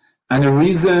yes. And the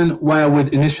reason why I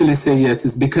would initially say yes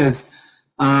is because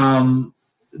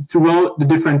throughout the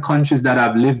different countries that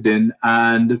I've lived in,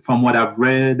 and from what I've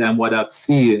read and what I've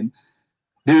seen,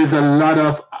 there's a lot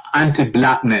of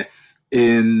anti-Blackness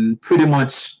in pretty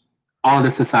much all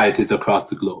the societies across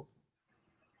the globe.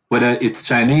 Whether it's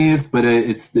Chinese, whether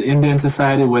it's the Indian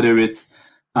society, whether it's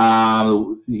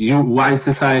white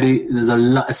society, there's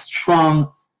a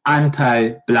strong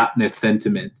anti-Blackness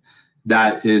sentiment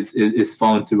that is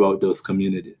found throughout those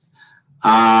communities.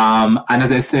 And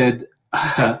as I said,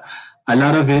 a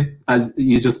lot of it, as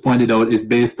you just pointed out, is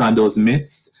based on those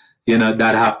myths,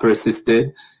 that have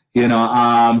persisted.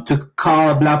 To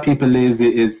call Black people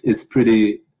lazy is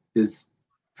pretty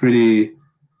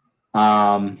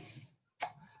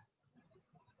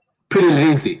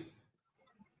lazy,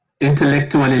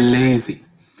 intellectually lazy,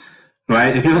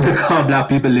 right? If you want to call Black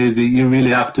people lazy, you really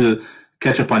have to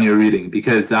catch up on your reading,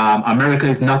 because America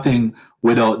is nothing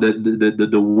without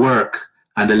the work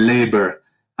and the labor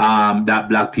that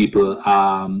Black people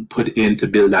put in to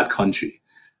build that country,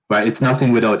 right? It's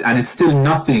nothing without, and it's still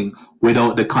nothing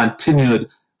without the continued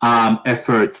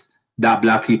efforts that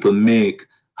Black people make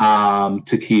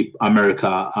to keep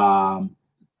America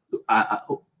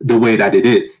the way that it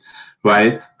is,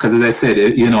 right? Because as I said,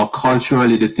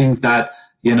 culturally, the things that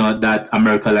that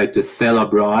America like to sell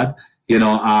abroad,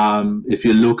 if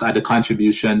you look at the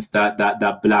contributions that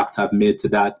Blacks have made to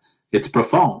that, it's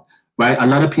profound. Right, a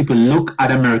lot of people look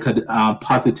at America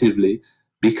positively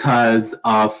because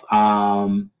of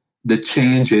the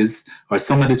changes, or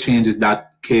some of the changes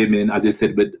that came in, as I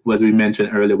said, as we mentioned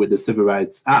earlier, with the Civil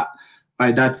Rights Act.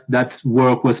 Right, that's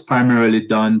work was primarily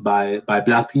done by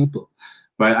Black people,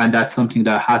 right, and that's something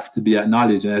that has to be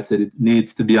acknowledged. And I said it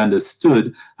needs to be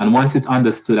understood. And once it's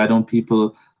understood, I don't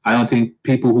think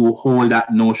people who hold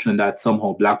that notion that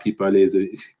somehow Black people are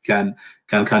lazy can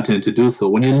continue to do so.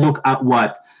 When you look at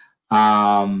what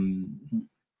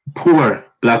poor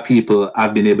Black people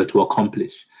have been able to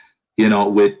accomplish,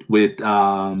 with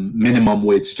minimum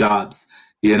wage jobs,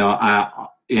 in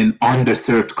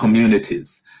underserved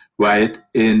communities, right?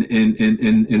 In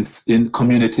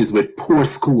communities with poor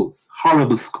schools,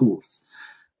 horrible schools,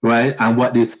 right? And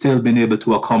what they've still been able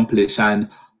to accomplish, and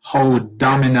how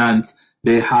dominant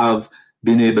they have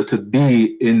been able to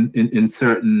be in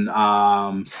certain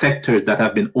sectors that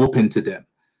have been open to them.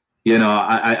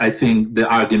 I think the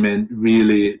argument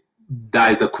really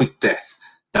dies a quick death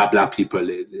that Black people are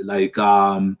lazy. Like,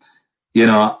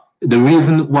 the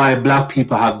reason why Black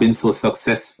people have been so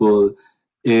successful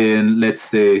in, let's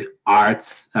say,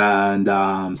 arts and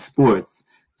sports,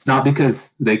 it's not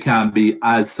because they can't be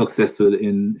as successful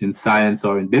in science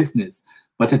or in business,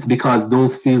 but it's because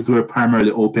those fields were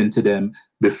primarily open to them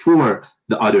before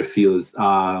the other fields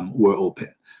were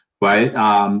open, right?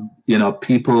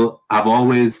 People have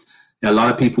always, a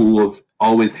lot of people who have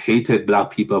always hated Black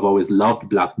people have always loved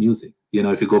Black music.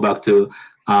 If you go back to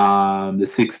the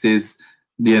 60s,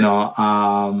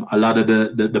 a lot of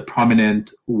the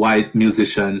prominent white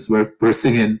musicians were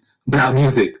singing Black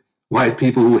music. White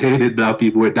people who hated Black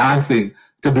people were dancing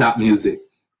to Black music,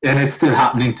 and it's still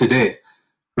happening today,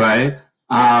 right?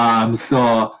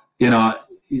 So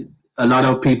a lot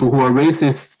of people who are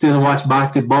racist still watch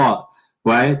basketball,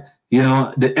 right?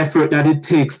 The effort that it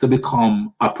takes to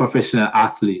become a professional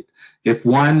athlete. If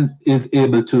one is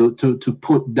able to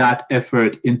put that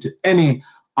effort into any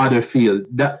other field,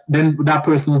 then that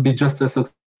person will be just as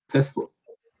successful,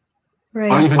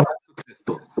 Right. or even more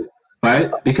successful,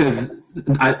 right? Because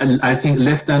I think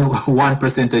less than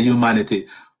 1% of humanity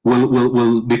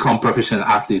will become professional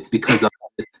athletes because of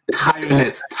the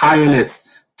tireless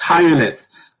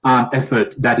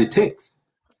effort that it takes.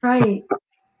 Right.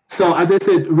 So as I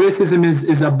said, racism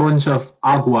is a bunch of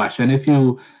hogwash, and if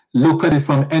you look at it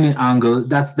from any angle,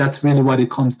 that's really what it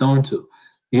comes down to,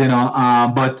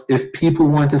 But if people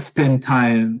want to spend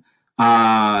time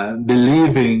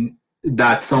believing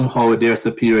that somehow they're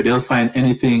superior, they'll find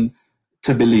anything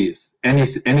to believe. Any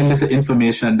little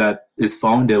information that is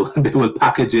found, they will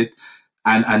package it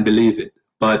and believe it.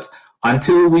 But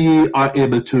until we are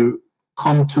able to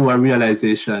come to a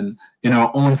realization in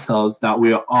our own selves that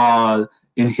we are all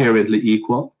inherently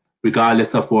equal,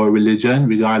 regardless of our religion,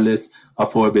 regardless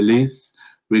of our beliefs,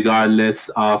 regardless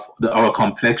of our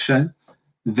complexion,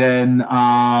 then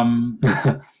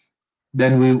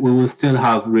then we will still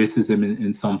have racism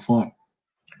in some form.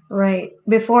 Right.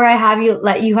 Before I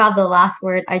let you have the last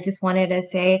word, I just wanted to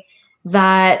say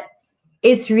that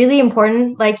it's really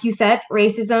important. Like you said,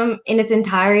 racism in its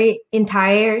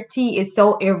entirety is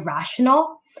so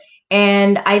irrational.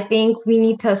 And I think we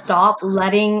need to stop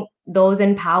letting those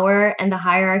in power and the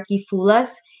hierarchy fool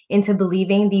us into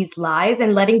believing these lies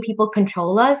and letting people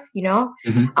control us,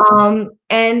 Mm-hmm.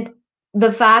 And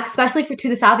the fact, especially to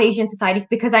the South Asian society,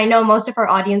 because I know most of our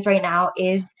audience right now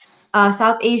is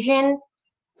South Asian.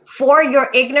 For your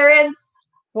ignorance,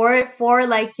 for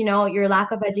like, your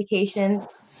lack of education,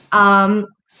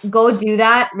 go do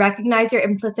that. Recognize your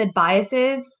implicit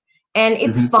biases, and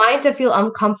it's Mm-hmm. fine to feel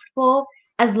uncomfortable.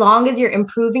 As long as you're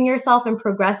improving yourself and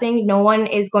progressing, no one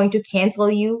is going to cancel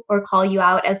you or call you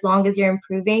out as long as you're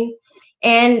improving.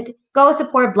 And go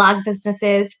support Black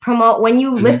businesses, promote when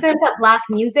you Mm-hmm. listen to Black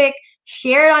music,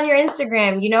 share it on your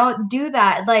Instagram, do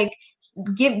that. Like,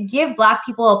 give Black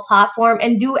people a platform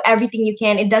and do everything you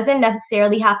can. It doesn't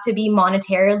necessarily have to be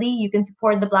monetarily. You can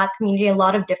support the Black community in a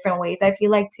lot of different ways, I feel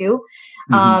like, too.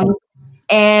 Mm-hmm.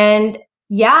 And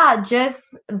yeah,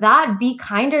 just that, be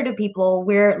kinder to people.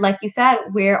 We're, like you said,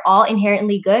 we're all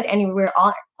inherently good and we're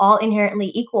all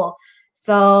inherently equal.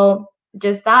 So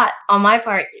just that on my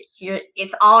part,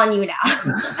 it's all on you now.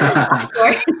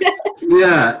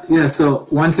 Yeah. So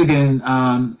once again,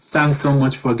 thanks so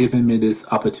much for giving me this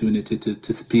opportunity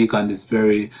to speak on this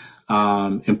very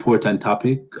important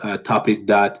topic, a topic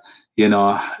that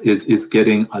is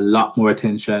getting a lot more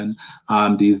attention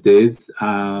these days,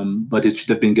 but it should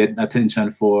have been getting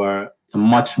attention for a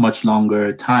much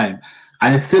longer time,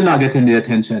 and it's still not getting the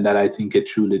attention that I think it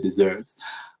truly deserves.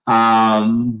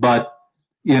 But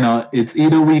it's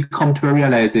either we come to a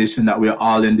realization that we're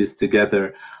all in this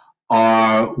together,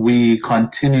 or we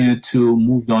continue to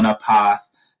move down a path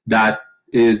that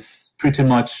is pretty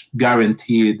much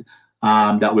guaranteed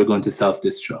that we're going to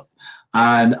self-destruct.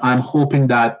 And I'm hoping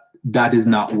that that is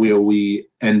not where we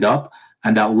end up,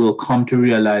 and that we'll come to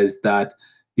realize that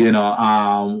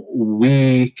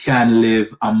we can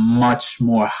live a much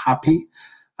more happy,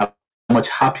 a much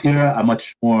happier, a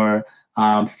much more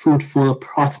fruitful,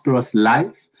 prosperous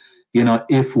life,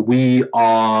 if we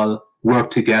all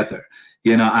work together.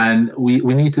 And we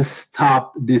need to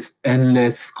stop this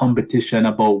endless competition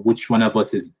about which one of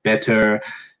us is better,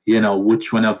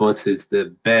 which one of us is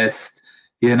the best.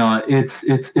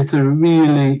 It's a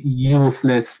really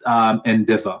useless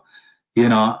endeavor.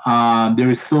 There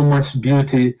is so much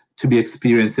beauty to be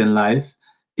experienced in life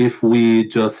if we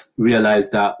just realize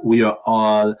that we are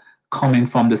all coming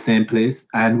from the same place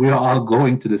and we are all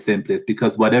going to the same place,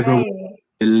 because whatever we Right.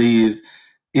 believe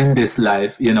in this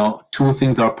life, two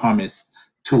things are promised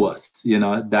to us.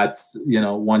 That's,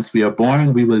 once we are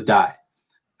born, we will die,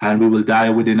 and we will die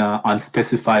within an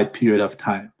unspecified period of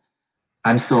time.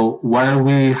 And so while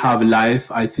we have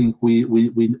life, I think we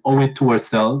owe it to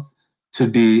ourselves to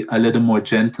be a little more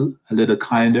gentle, a little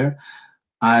kinder,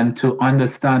 and to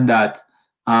understand that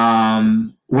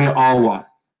we're all one.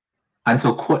 And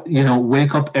so,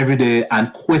 wake up every day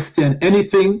and question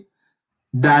anything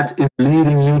that is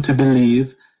leading you to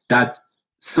believe that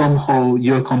somehow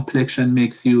your complexion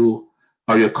makes you,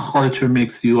 or your culture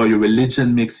makes you, or your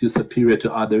religion makes you superior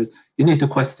to others. You need to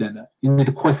question that. You need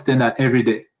to question that every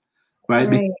day, right?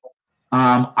 Right.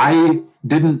 I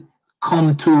didn't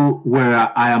come to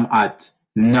where I am at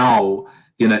now,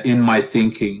 in my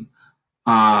thinking,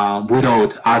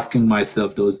 without asking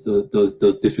myself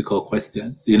those difficult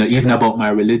questions, even about my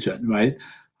religion, right?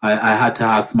 I had to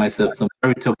ask myself some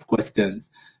very tough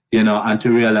questions, and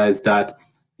to realize that,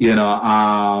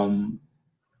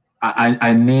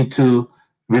 I need to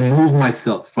remove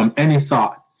myself from any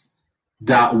thoughts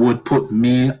that would put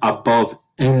me above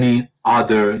any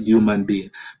other human being.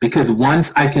 Because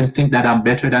once I can think that I'm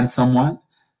better than someone,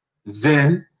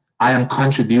 then I am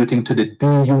contributing to the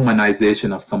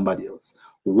dehumanization of somebody else.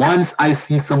 Once I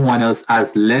see someone else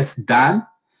as less than,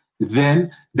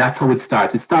 then that's how it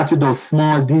starts. It starts with those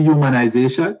small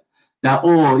dehumanization that,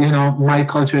 my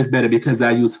culture is better because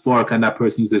I use fork and that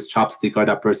person uses chopstick, or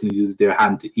that person uses their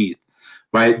hand to eat,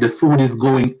 right? The food is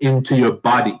going into your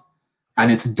body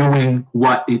and it's doing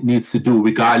what it needs to do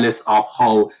regardless of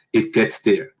how it gets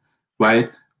there,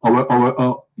 right?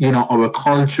 Our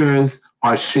cultures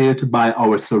are shaped by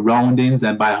our surroundings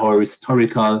and by our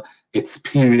historical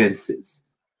experiences.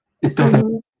 It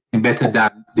doesn't make better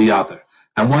than the other.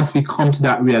 And once we come to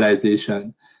that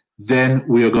realization, then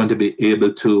we are going to be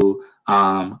able to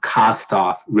cast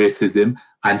off racism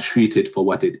and treat it for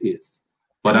what it is.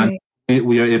 But until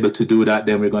we are able to do that,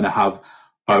 then we're going to have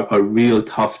a real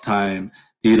tough time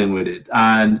dealing with it.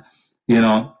 And,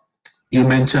 you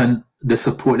mentioned the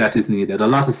support that is needed. A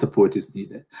lot of support is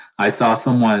needed. I saw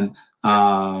someone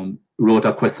wrote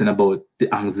a question about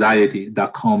the anxiety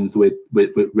that comes with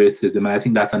racism. And I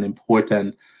think that's an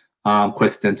important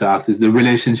question to ask. Is the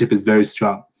relationship is very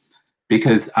strong,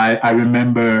 because I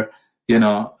remember,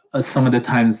 some of the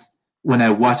times when I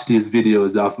watch these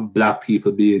videos of Black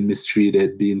people being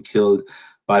mistreated, being killed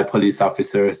by police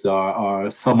officers,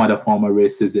 or some other form of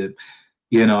racism,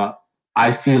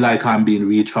 I feel like I'm being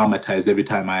re-traumatized every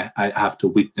time I have to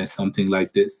witness something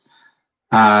like this.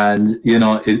 And,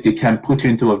 it can put you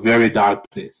into a very dark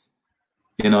place.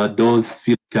 Those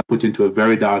feelings can put you into a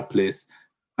very dark place.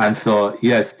 And so,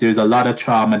 yes, there's a lot of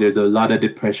trauma, there's a lot of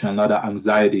depression, a lot of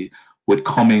anxiety with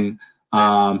coming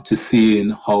to seeing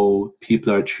how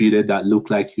people are treated that look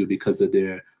like you because of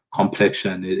their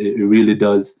complexion. It really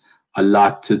does a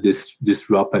lot to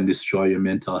disrupt and destroy your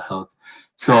mental health.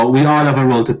 So we all have a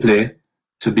role to play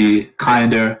to be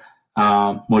kinder,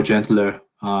 more gentler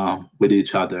with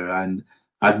each other. And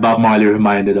as Bob Marley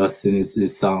reminded us in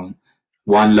his song,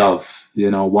 one love,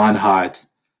 one heart,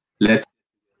 let's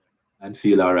and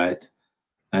feel all right.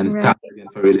 And thanks again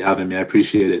for really having me. I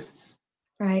appreciate it.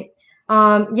 Right.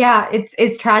 Yeah,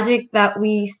 it's tragic that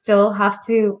we still have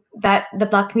to, that the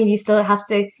Black community still has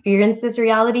to experience this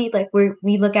reality. Like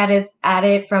we look at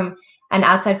it from an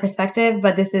outside perspective,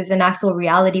 but this is an actual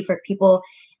reality for people.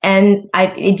 And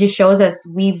it just shows us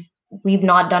we've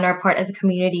not done our part as a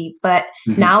community, but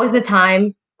now is the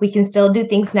time. We can still do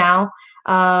things now.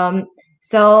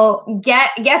 So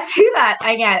get to that,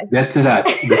 I guess. Get to that.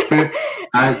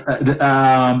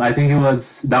 I think it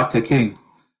was Dr. King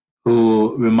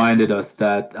who reminded us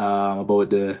that about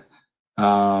the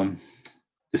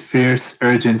fierce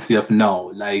urgency of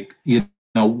now. Like,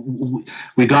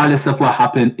 regardless of what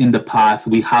happened in the past,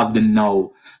 we have the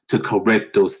now to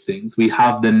correct those things. We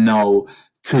have the now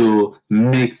to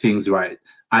make things right.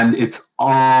 And it's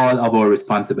all of our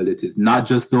responsibilities, not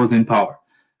just those in power,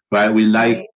 right? We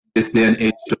like this day and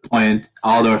age to point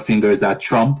all our fingers at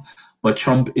Trump, but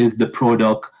Trump is the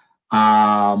product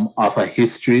of a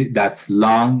history that's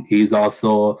long. He's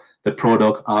also the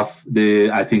product of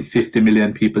I think 50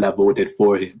 million people have voted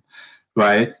for him,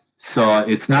 right? So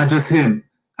it's not just him,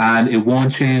 and it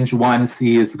won't change once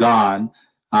he is gone,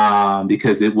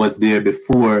 because it was there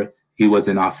before he was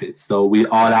in office. So we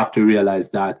all have to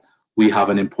realize that we have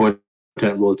an important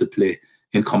role to play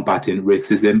in combating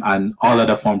racism and all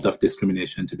other forms of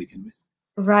discrimination to begin with.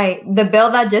 Right. The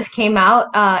bill that just came out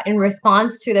in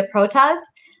response to the protests,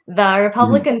 the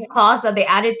Republicans' clause that they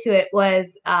added to it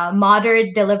was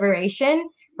moderate deliberation,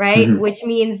 right? Mhm. Which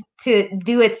means to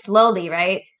do it slowly,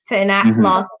 right? To enact Mhm.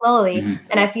 laws slowly. Mhm.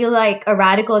 And I feel like a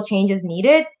radical change is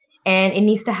needed and it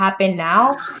needs to happen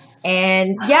now.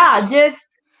 And yeah,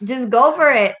 just go for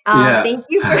it. Yeah. Thank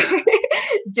you for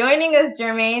joining us,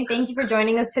 Jermaine. Thank you for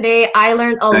joining us today. I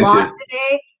learned a Thank lot you.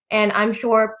 today. And I'm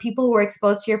sure people who were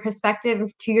exposed to your perspective,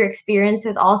 to your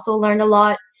experiences, also learned a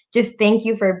lot. Just thank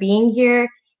you for being here.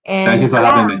 Thank you And for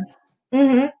yeah, having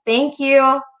me. thank you.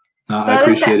 No, I So this is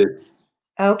appreciate it.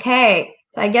 okay.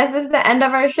 So I guess this is the end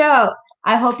of our show.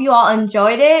 I hope you all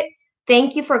enjoyed it.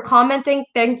 Thank you for commenting.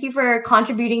 Thank you for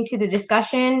contributing to the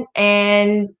discussion.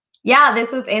 And yeah,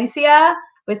 this was Insia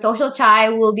with Social Chai.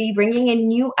 We'll be bringing in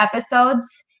new episodes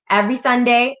every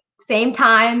Sunday, same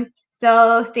time.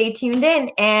 So stay tuned in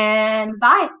and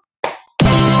bye.